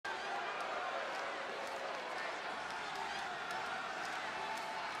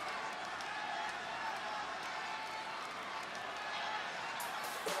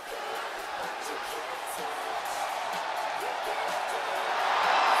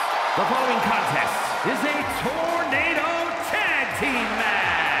The following contest is a tornado tag team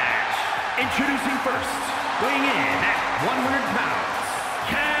match. Introducing first, weighing in at 100 pounds,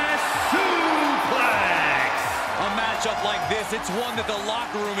 Suplex. A matchup like this, it's one that the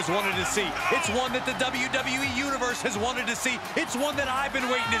locker room has wanted to see. It's one that the WWE Universe has wanted to see. It's one that I've been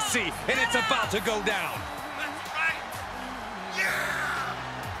waiting to see, and it's about to go down. That's right. Yeah!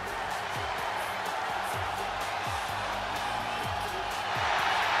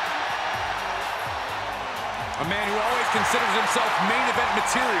 A man who always considers himself main event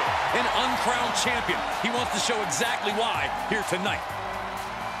material, an uncrowned champion. He wants to show exactly why here tonight.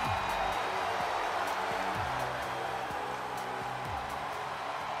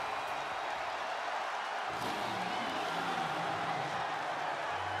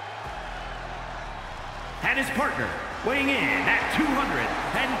 And his partner, weighing in at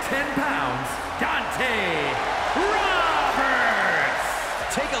 210 pounds, Dante Roberts.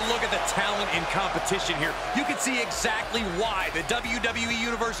 Take a look at the talent in competition here. You can see exactly why the WWE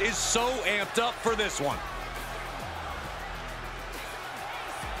Universe is so amped up for this one.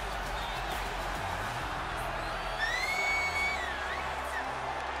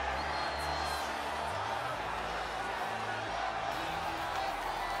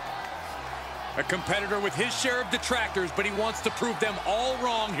 A competitor with his share of detractors, but he wants to prove them all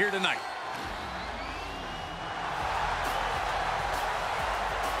wrong here tonight.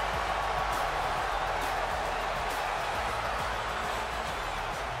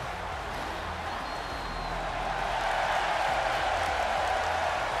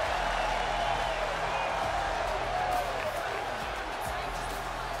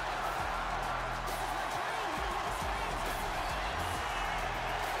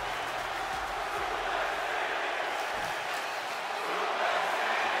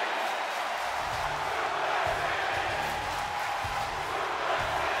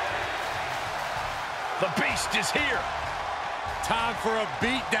 The Beast is here. Time for a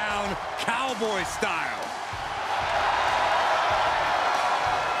beatdown, cowboy style.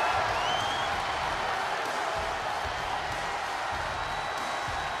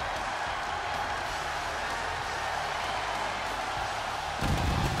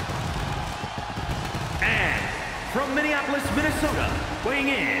 And from Minneapolis, Minnesota, weighing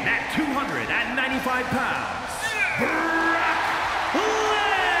in at 295 pounds, Brock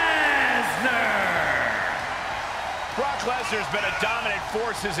Lesnar. Brock Lesnar's been a dominant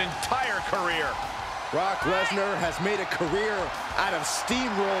force his entire career. Brock Lesnar has made a career out of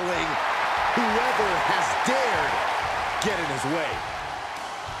steamrolling whoever has dared get in his way.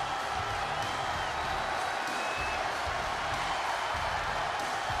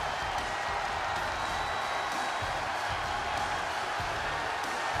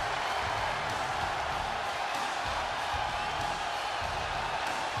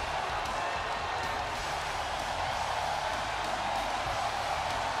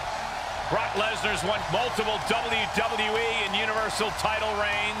 Brock Lesnar's won multiple WWE and Universal title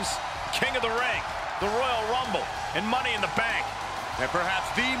reigns, King of the Ring, the Royal Rumble, and Money in the Bank. And perhaps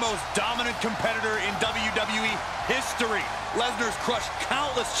the most dominant competitor in WWE history. Lesnar's crushed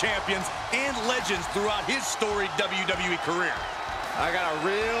countless champions and legends throughout his storied WWE career. I got a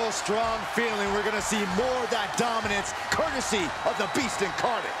real strong feeling we're going to see more of that dominance courtesy of the Beast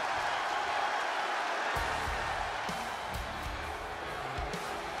incarnate.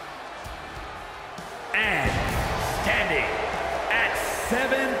 And standing at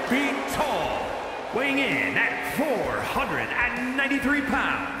 7 feet tall, weighing in at 493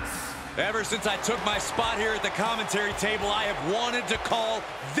 pounds. Ever since I took my spot here at the commentary table, I have wanted to call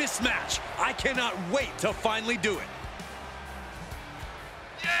this match. I cannot wait to finally do it.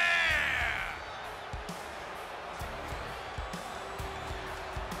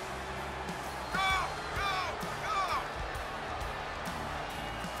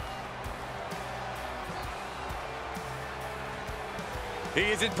 He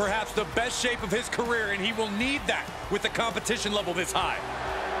is in perhaps the best shape of his career, and he will need that with the competition level this high.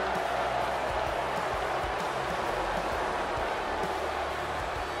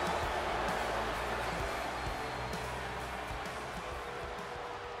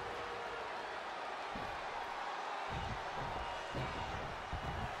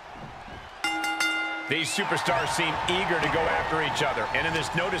 These superstars seem eager to go after each other, and in this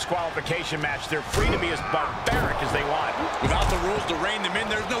no disqualification match, they're free to be as barbaric as they want. Without the rules to rein them in,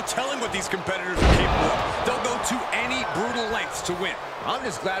 there's no telling what these competitors are capable of. They'll go to any brutal lengths to win. I'm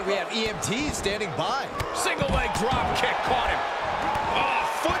just glad we have EMTs standing by. Single leg drop kick caught him. Oh,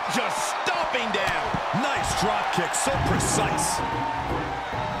 foot just stomping down. Nice drop kick, so precise.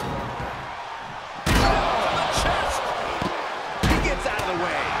 Oh, the chest. He gets out of the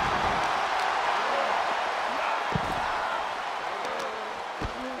way.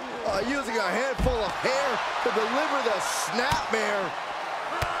 Using a handful of hair to deliver the snapmare.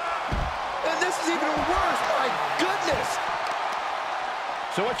 And this is even worse, my goodness!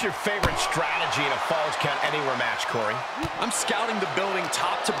 So what's your favorite strategy in a Falls Count Anywhere match, Corey? I'm scouting the building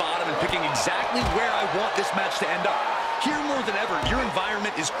top to bottom and picking exactly where I want this match to end up. Here more than ever, your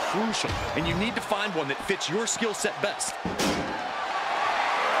environment is crucial, and you need to find one that fits your skill set best.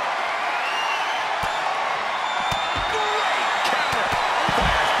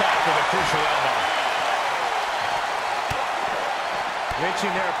 With a crucial elbow. Reaching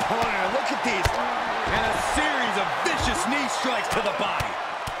their opponent, and look at these. And a series of vicious knee strikes to the body.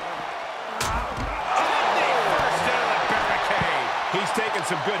 First into the barricade. He's taking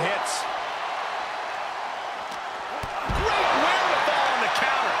some good hits. Great wherewithal on the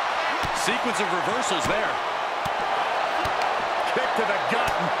counter. Sequence of reversals there. Kick to the gut.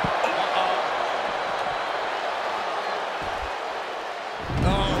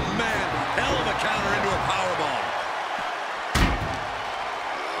 Oh, man. Hell of a counter into a powerbomb.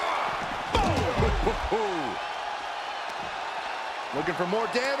 Boom! Looking for more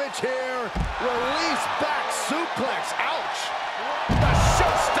damage here. Release back suplex. Ouch. The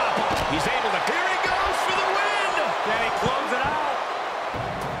showstopper. He's able to... Here he goes for the win. Then he closes it out.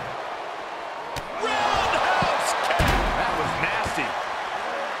 Roundhouse kick. That was nasty.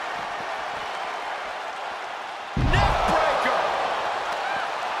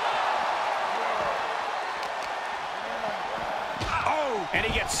 And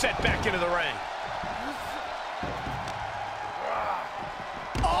he gets set back into the ring.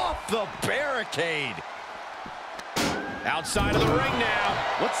 Off the barricade. Outside of the ring now.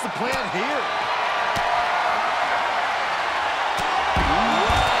 What's the plan here?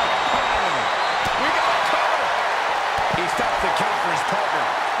 We got a cover. He stops the count for his partner.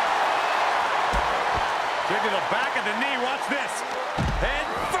 Kick to the back of the knee. Watch this. And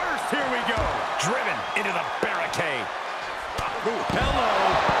first, here we go. Driven into the barricade. Ooh, hello.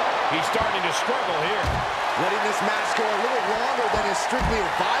 He's starting to struggle here. Letting this match go a little longer than is strictly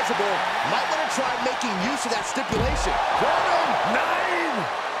advisable. Might want to try making use of that stipulation. 9.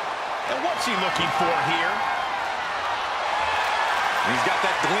 And what's he looking for here? He's got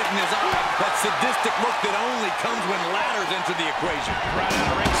that glint in his eye, that sadistic look that only comes when ladders enter the equation. Right out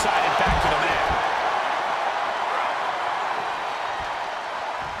of ringside and back to the mat.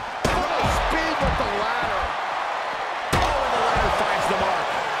 Full speed with the ladder. Finds the mark.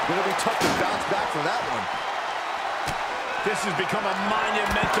 Gonna be tough to bounce back from that one. This has become a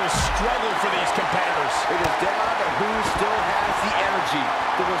monumental struggle for these competitors. It is down to who still has the energy,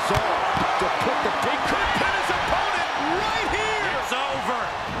 the resolve to put the big... Could pin his opponent right here. It's over.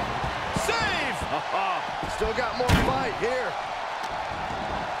 Save. Still got more fight here.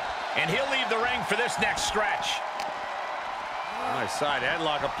 And he'll leave the ring for this next stretch. Nice side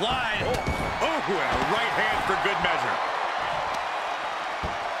headlock applied. Oh, and a right hand for good measure.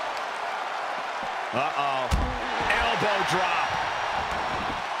 Uh-oh. Elbow drop.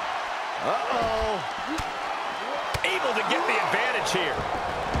 Uh-oh. Able to get the advantage here.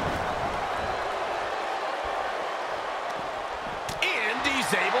 And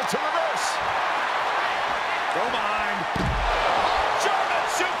he's able to reverse. Go behind. German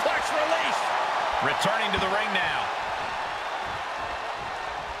suplex release. Returning to the ring now.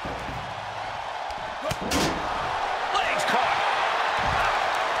 Legs caught.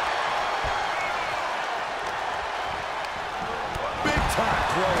 Big-time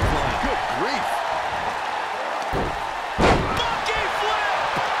clothesline. Good grief. Monkey flip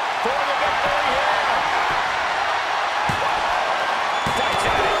for the victory here. Fights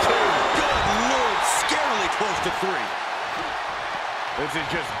out at 2. Good Lord, scarily close to 3. This is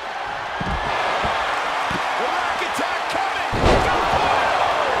just... The rack attack coming.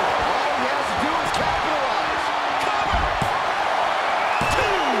 All he has to do is capitalize. Cover. 2.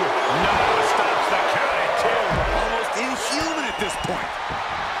 No, stops the count at 2. Almost inhuman at this point.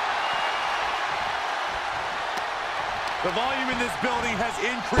 The volume in this building has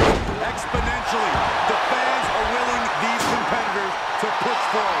increased exponentially. The fans are willing these competitors to push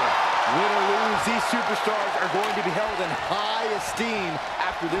forward. Win or lose, these superstars are going to be held in high esteem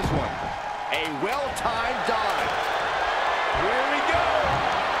after this one. A well-timed dive. Here we go.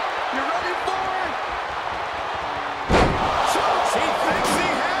 You ready for it? Chokes. He thinks he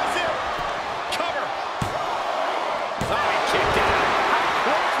has it. Cover. Oh, he kicked it out. How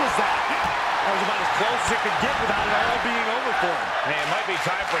close was that? That was about as close as it could get without it all being over for him. Hey, it might be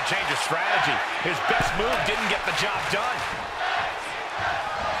time for a change of strategy. His best move didn't get the job done.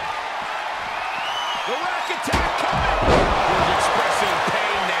 The rack attack coming. He's expressing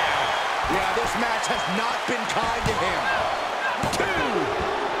pain now. Yeah, this match has not been kind to him. 2.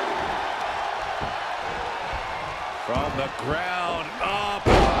 From the ground up.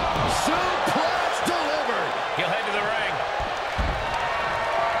 Suplex delivered. He'll head to the ring.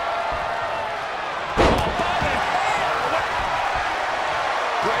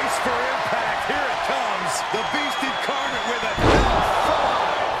 Brace for impact. Here it comes. The beast incarnate with a fall.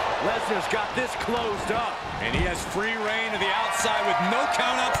 Lesnar's got this closed up. And he has free reign to the outside with no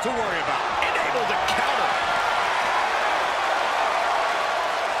countouts to worry about. And able to counter.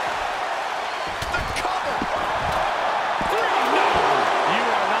 The cover. 3, no. You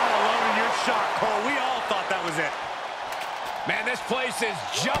are not alone in your shock, Cole. We all thought that was it. Man, this place is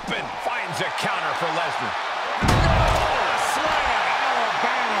jumping. Finds a counter for Lesnar. Slam.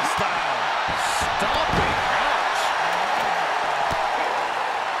 Alabama style. Stomping. Ouch.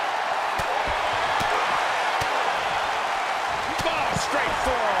 Straight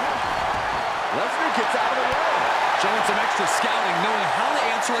forearm. Lesnar gets out of the way. Showing some extra scouting, knowing how to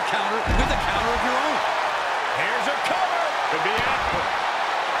answer a counter with a counter of your own. Here's a cover. Could be it.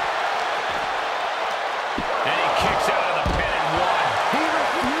 And he kicks out of the pin and one. He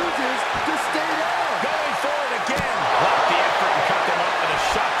refuses to stay down. Going for it again. Blocked the effort and cut them off with a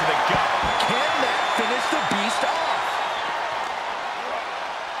shot to the gut. Can that finish the beast off?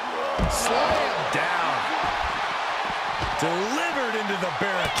 Slam down. Delivered into the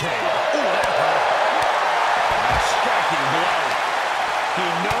barricade. Ooh, that hurt. A striking blow. He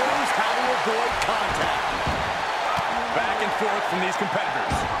knows how to avoid contact. Back and forth from these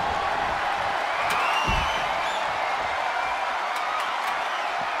competitors.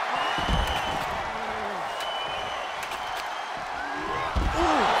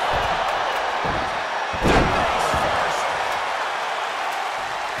 Ooh. Face first.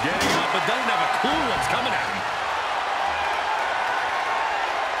 Getting up, but doesn't have a clue what's coming at him.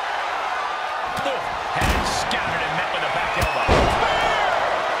 Head scouted and met with a back elbow.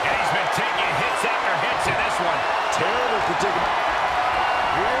 And he's been taking hits after hits in this one. Terrible predicament.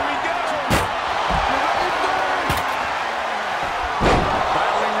 Here we go.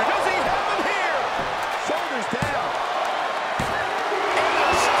 Battling. Does he have him here? Shoulders down. And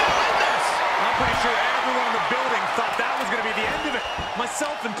he's still in this. I'm pretty sure everyone in the building thought that was going to be the end of it,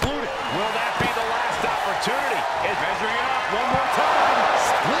 myself included. Will that be the last opportunity? Is measuring it up one more time.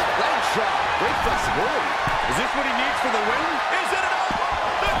 Split leg shot. Great flexibility. Is this what he needs for the win? Is it enough?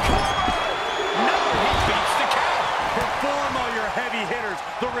 The cover! No, he beats the count. Perform all your heavy hitters.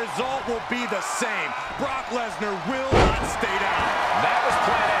 The result will be the same. Brock Lesnar will not stay down. That was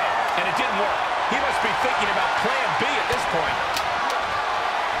plan A, and it didn't work. He must be thinking about plan B at this point.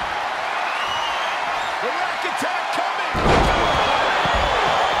 The rack attack coming!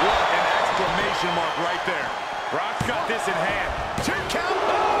 What an exclamation mark right there. Brock's got this in hand. 2 count.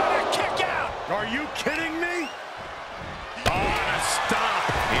 Oh, and a kick out. Are you kidding me? Oh, and a stop.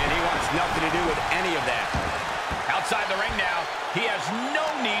 And he wants nothing to do with any of that. Outside the ring now, he has no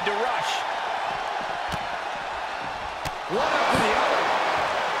need to rush. One after the other.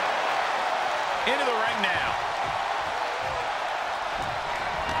 Into the ring now.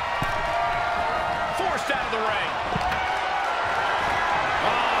 Forced out of the ring.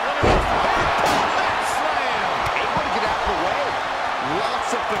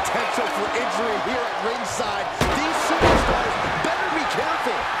 Lots of potential for injury here at ringside. These superstars better be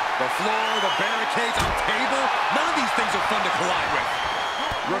careful. The floor, the barricades, on table. None of these things are fun to collide with.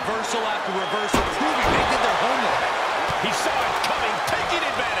 Reversal after reversal, proving they did their homework. He saw it coming, taking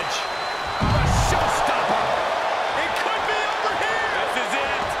advantage. A showstopper. It could be over here. This is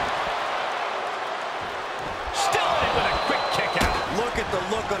it. Still in it with a quick kick out. Look at the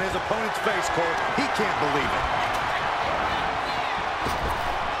look on his opponent's face, Cole. He can't believe it.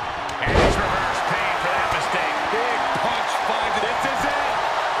 And he's reverse pain for that mistake. Big punch finds it. This is it.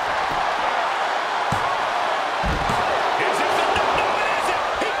 Is it the no, it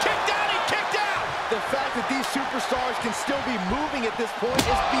isn't. He kicked out, he kicked out. The fact that these superstars can still be moving at this point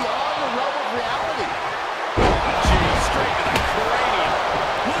is beyond the realm of reality. Gee, straight to the cranium.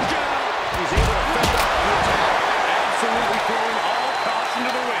 Look out. He's able to fend off the attack. Absolutely throwing all caution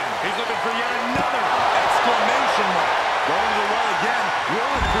to the wind. He's looking for yet another exclamation mark. Going to the well again. Will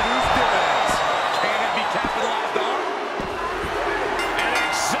it produce dividends? Can it be capitalized on? An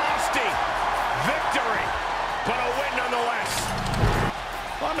exhausting victory, but a win nonetheless.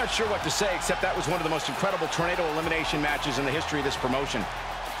 Well, I'm not sure what to say, except that was one of the most incredible tornado elimination matches in the history of this promotion.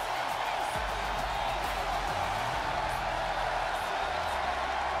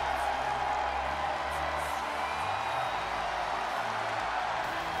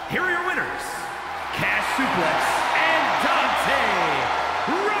 Here are your winners, Cash Suplex and Dante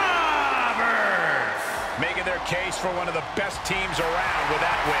Roberts. Making their case for one of the best teams around with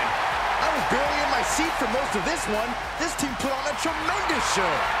that win. I was barely in my seat for most of this one. This team put on a tremendous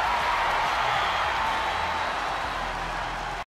show.